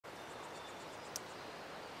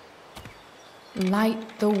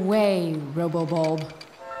Light the way, Robobulb.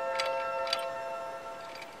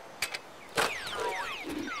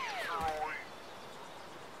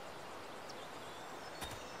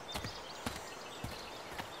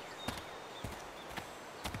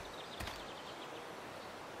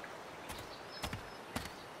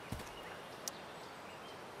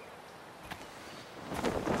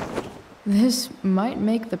 This might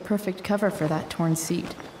make the perfect cover for that torn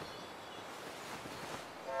seat.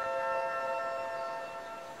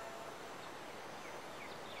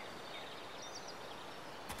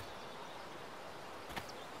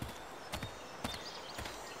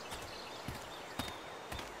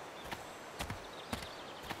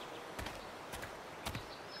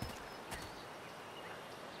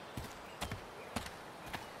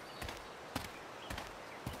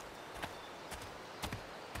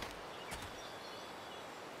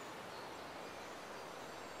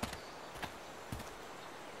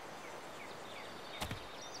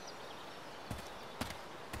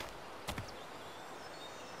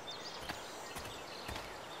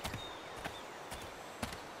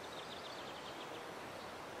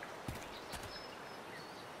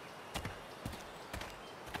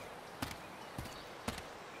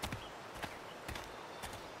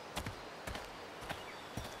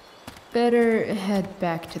 Better head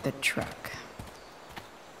back to the truck.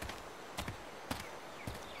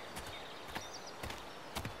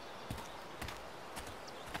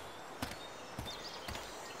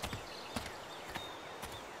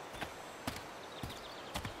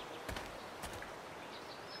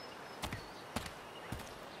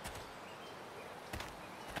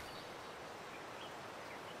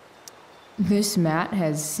 This mat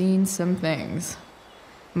has seen some things.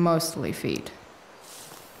 Mostly feet.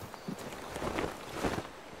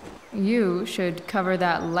 You should cover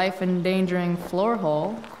that life-endangering floor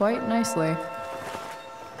hole quite nicely.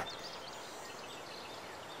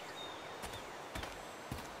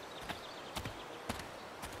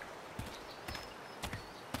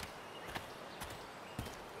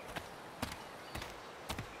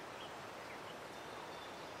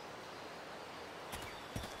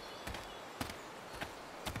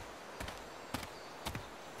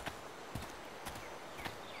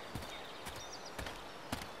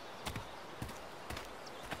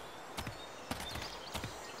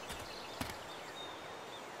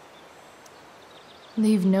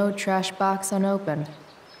 Leave no trash box unopened.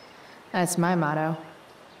 That's my motto.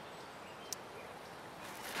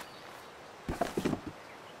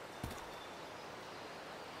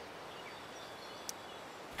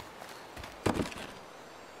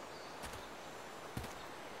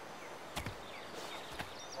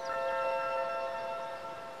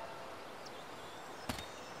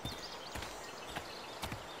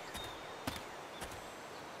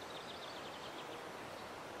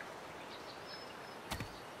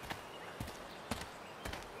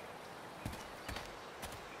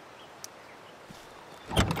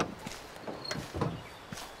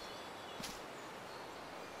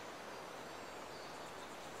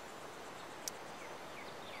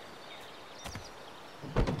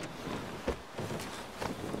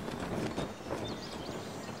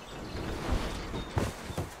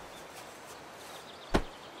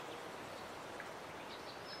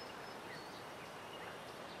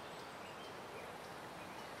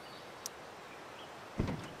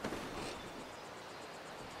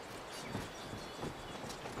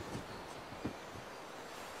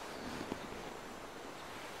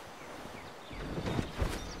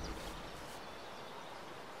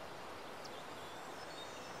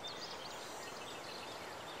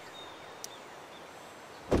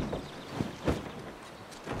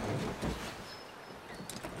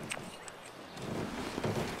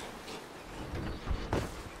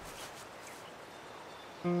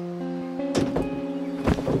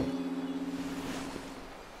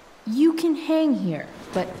 You can hang here,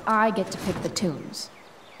 but I get to pick the tunes.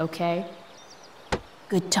 Okay?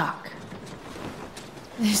 Good talk.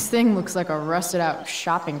 This thing looks like a rusted out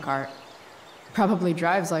shopping cart. Probably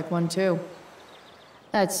drives like one too.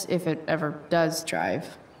 That's if it ever does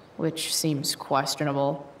drive, which seems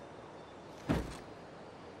questionable.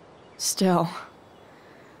 Still,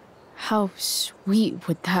 how sweet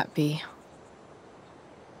would that be?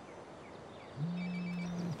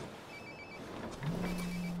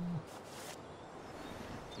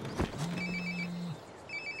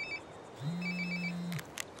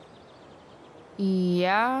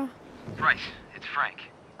 Yeah? Bryce, it's Frank.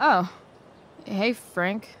 Oh. Hey,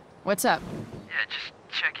 Frank. What's up? Yeah, just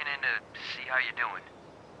checking in to see how you're doing.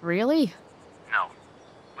 Really? No.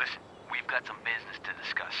 Listen, we've got some business to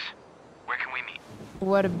discuss. Where can we meet?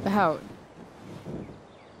 What about?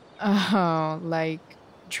 Oh, like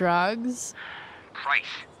drugs? Price.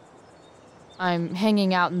 I'm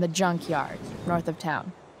hanging out in the junkyard, north of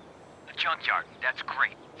town. The junkyard. That's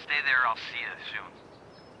great. Stay there, I'll see you soon.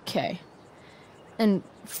 Okay. And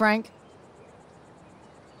Frank?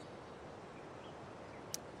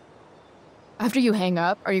 After you hang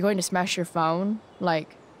up, are you going to smash your phone?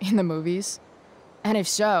 Like, in the movies? And if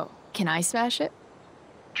so, can I smash it?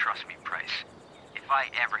 Trust me, Price. If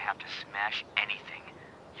I ever have to smash anything,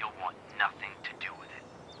 you'll want nothing to do with it.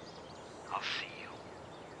 I'll see you.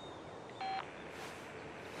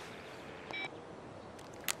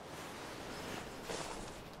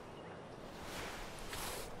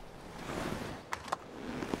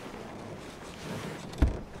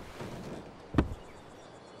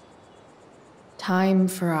 Time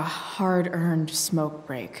for a hard-earned smoke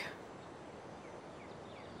break.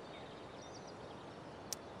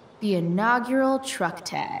 The inaugural truck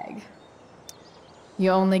tag. You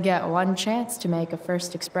only get one chance to make a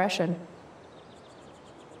first expression.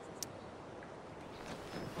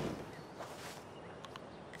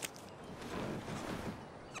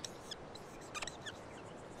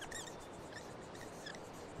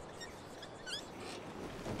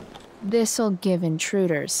 This'll give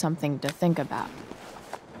intruders something to think about.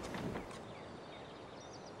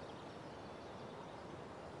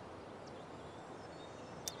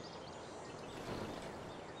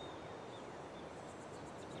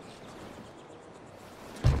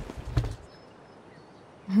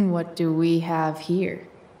 What do we have here?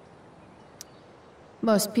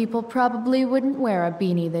 Most people probably wouldn't wear a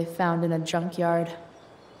beanie they found in a junkyard.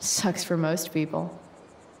 Sucks for most people.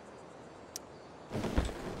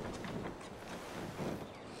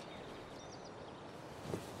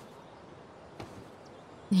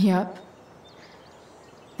 Yep.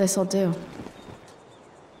 This'll do.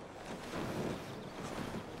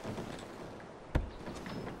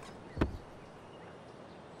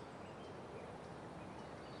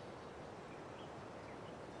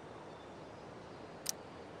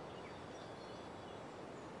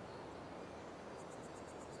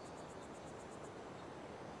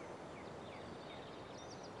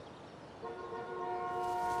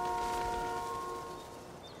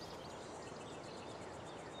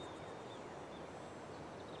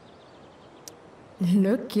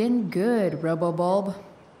 Looking good, Robobulb.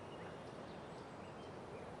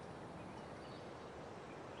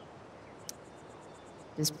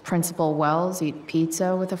 Does Principal Wells eat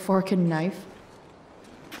pizza with a fork and knife?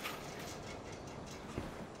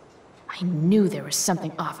 I knew there was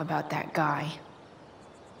something off about that guy.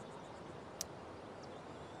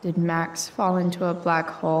 Did Max fall into a black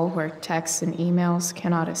hole where texts and emails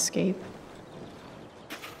cannot escape?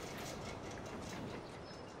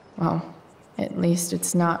 Well, at least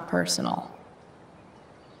it's not personal.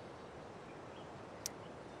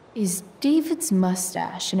 Is David's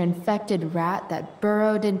mustache an infected rat that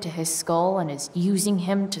burrowed into his skull and is using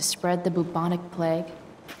him to spread the bubonic plague?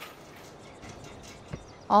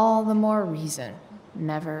 All the more reason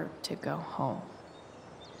never to go home.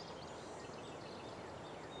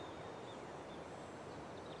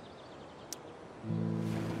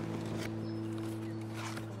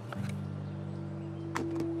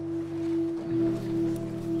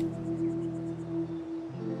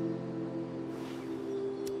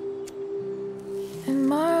 In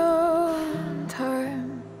my own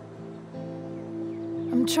time,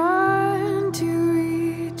 I'm trying to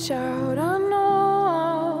reach out. I know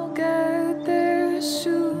I'll get there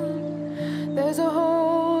soon. There's a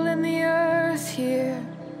hole in the earth here,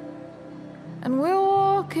 and we're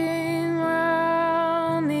walking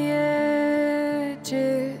around the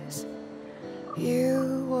edges.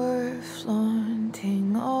 You were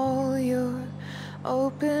flaunting all your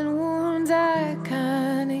open wounds. I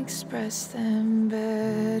can't express them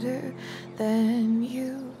better than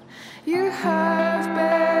you. You have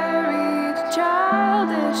buried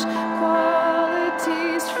childish